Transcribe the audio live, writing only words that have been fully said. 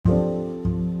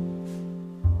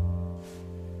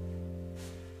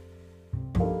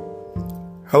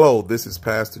Hello, this is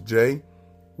Pastor Jay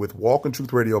with Walk in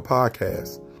Truth Radio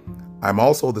Podcast. I'm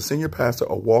also the senior pastor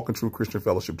of Walk in Truth Christian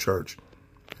Fellowship Church.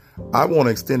 I want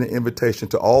to extend an invitation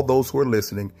to all those who are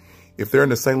listening. If they're in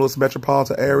the St. Louis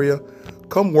metropolitan area,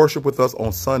 come worship with us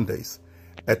on Sundays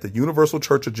at the Universal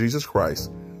Church of Jesus Christ,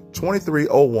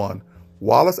 2301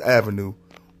 Wallace Avenue,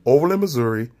 Overland,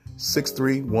 Missouri,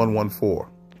 63114.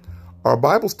 Our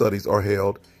Bible studies are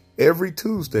held every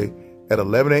Tuesday at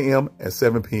 11 a.m. and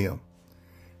 7 p.m.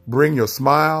 Bring your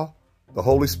smile, the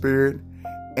Holy Spirit,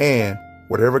 and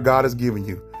whatever God has given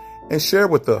you, and share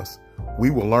with us.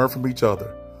 We will learn from each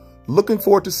other. Looking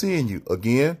forward to seeing you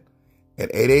again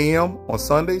at 8 a.m. on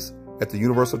Sundays at the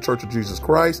Universal Church of Jesus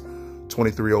Christ,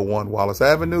 2301 Wallace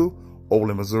Avenue,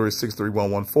 Overland, Missouri,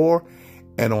 63114,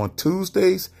 and on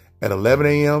Tuesdays at 11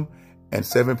 a.m. and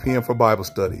 7 p.m. for Bible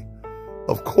study.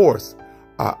 Of course,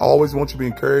 I always want you to be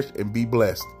encouraged and be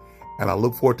blessed, and I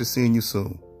look forward to seeing you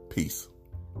soon. Peace.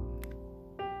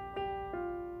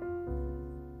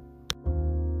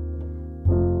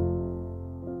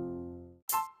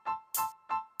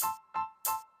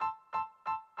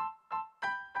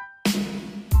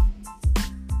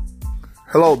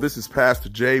 Hello, this is Pastor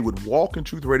Jay with Walk in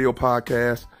Truth Radio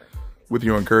Podcast with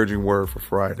your encouraging word for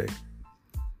Friday.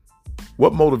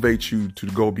 What motivates you to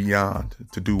go beyond,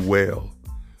 to do well,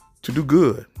 to do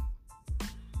good?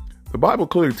 The Bible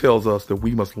clearly tells us that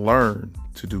we must learn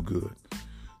to do good.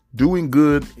 Doing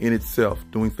good in itself,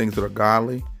 doing things that are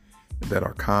godly, that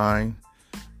are kind,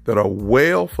 that are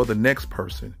well for the next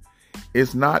person,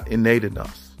 is not innate in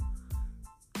us.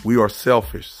 We are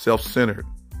selfish, self-centered,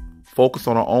 focused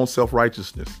on our own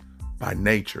self-righteousness by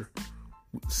nature.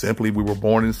 Simply, we were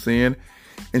born in sin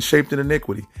and shaped in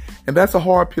iniquity. And that's a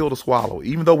hard pill to swallow.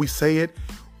 Even though we say it,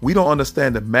 we don't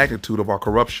understand the magnitude of our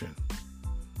corruption.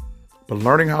 But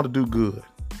learning how to do good,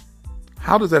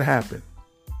 how does that happen?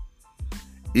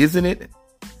 Isn't it,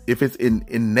 if it's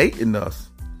innate in us,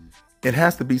 it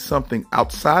has to be something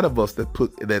outside of us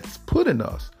that's put in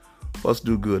us for us to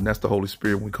do good. And that's the Holy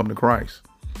Spirit when we come to Christ.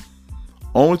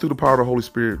 Only through the power of the Holy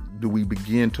Spirit do we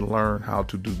begin to learn how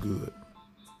to do good.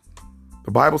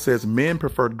 The Bible says men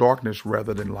prefer darkness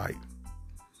rather than light.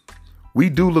 We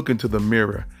do look into the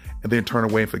mirror and then turn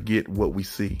away and forget what we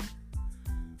see.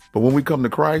 But when we come to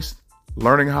Christ,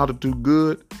 learning how to do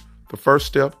good, the first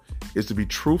step is to be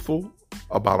truthful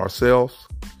about ourselves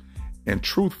and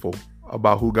truthful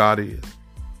about who God is.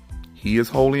 He is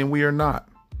holy and we are not.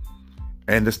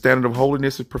 And the standard of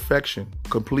holiness is perfection,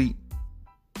 complete,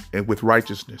 and with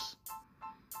righteousness.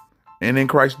 And in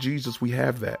Christ Jesus, we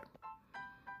have that.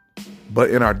 But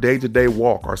in our day-to-day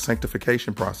walk, our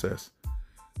sanctification process,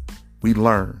 we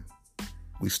learn,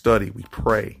 we study, we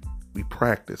pray, we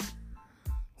practice.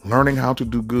 Learning how to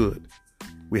do good,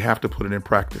 we have to put it in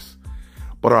practice.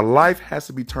 But our life has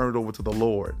to be turned over to the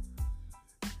Lord.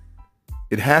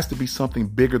 It has to be something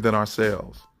bigger than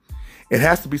ourselves. It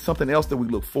has to be something else that we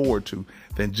look forward to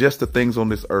than just the things on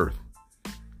this earth.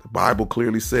 The Bible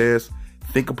clearly says,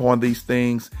 think upon these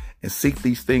things and seek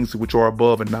these things which are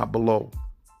above and not below.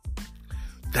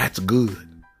 That's good.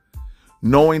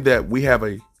 Knowing that we have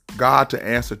a God to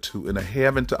answer to and a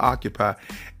heaven to occupy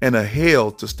and a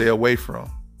hell to stay away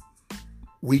from,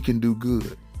 we can do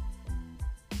good.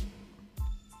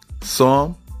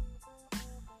 Some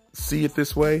see it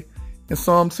this way and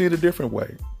some see it a different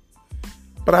way.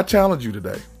 But I challenge you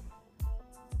today.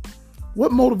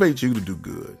 What motivates you to do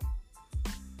good?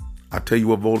 I tell you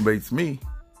what motivates me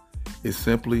is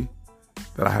simply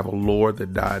that I have a Lord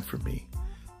that died for me.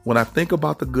 When I think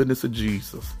about the goodness of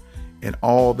Jesus and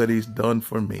all that he's done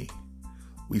for me,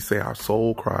 we say our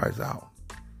soul cries out,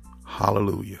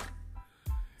 hallelujah.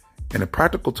 In a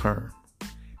practical term,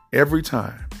 every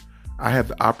time I have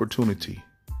the opportunity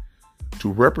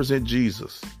to represent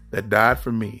Jesus that died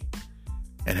for me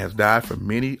and has died for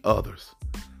many others,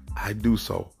 I do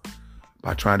so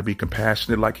by trying to be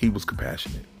compassionate like he was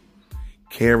compassionate,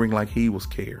 caring like he was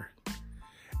cared,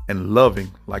 and loving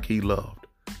like he loved,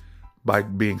 by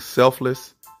being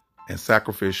selfless and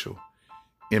sacrificial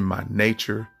in my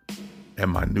nature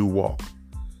and my new walk.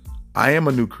 I am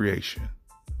a new creation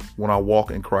when I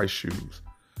walk in Christ's shoes.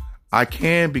 I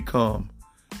can become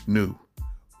new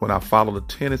when I follow the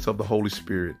tenets of the Holy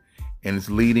Spirit and its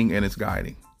leading and its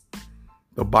guiding.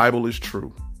 The Bible is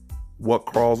true. What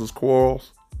causes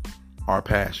quarrels? Our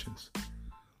passions.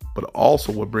 But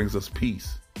also what brings us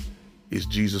peace is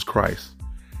Jesus Christ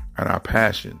and our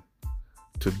passion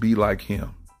to be like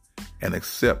him and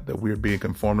accept that we're being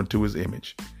conformed to his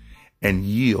image and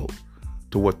yield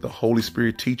to what the Holy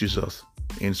Spirit teaches us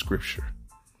in Scripture.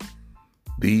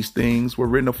 These things were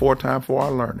written aforetime for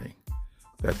our learning,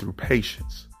 that through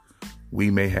patience we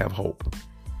may have hope.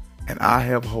 And I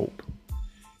have hope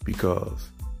because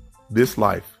this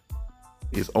life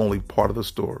is only part of the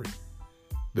story.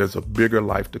 There's a bigger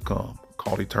life to come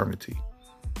called eternity.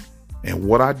 And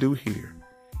what I do here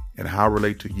and how I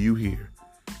relate to you here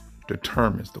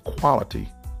determines the quality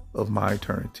of my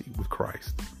eternity with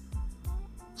Christ.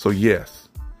 So yes,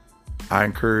 I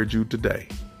encourage you today,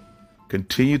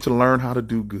 continue to learn how to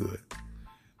do good,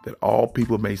 that all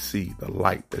people may see the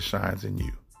light that shines in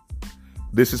you.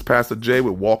 This is Pastor Jay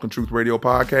with Walk in Truth Radio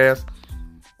Podcast.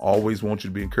 Always want you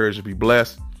to be encouraged and be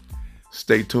blessed.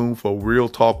 Stay tuned for Real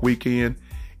Talk Weekend.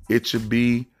 It should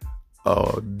be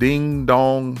a ding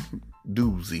dong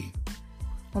doozy.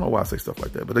 I don't know why I say stuff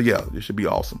like that, but yeah, it should be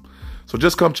awesome. So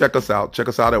just come check us out. Check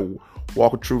us out at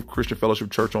Walk with Truth Christian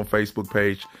Fellowship Church on Facebook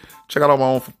page. Check out my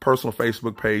own personal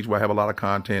Facebook page where I have a lot of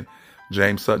content.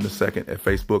 James Sutton II at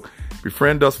Facebook.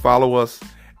 Befriend us, follow us,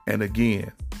 and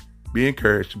again, be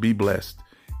encouraged, be blessed,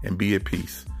 and be at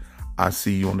peace. I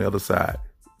see you on the other side.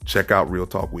 Check out Real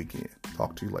Talk Weekend.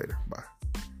 Talk to you later. Bye.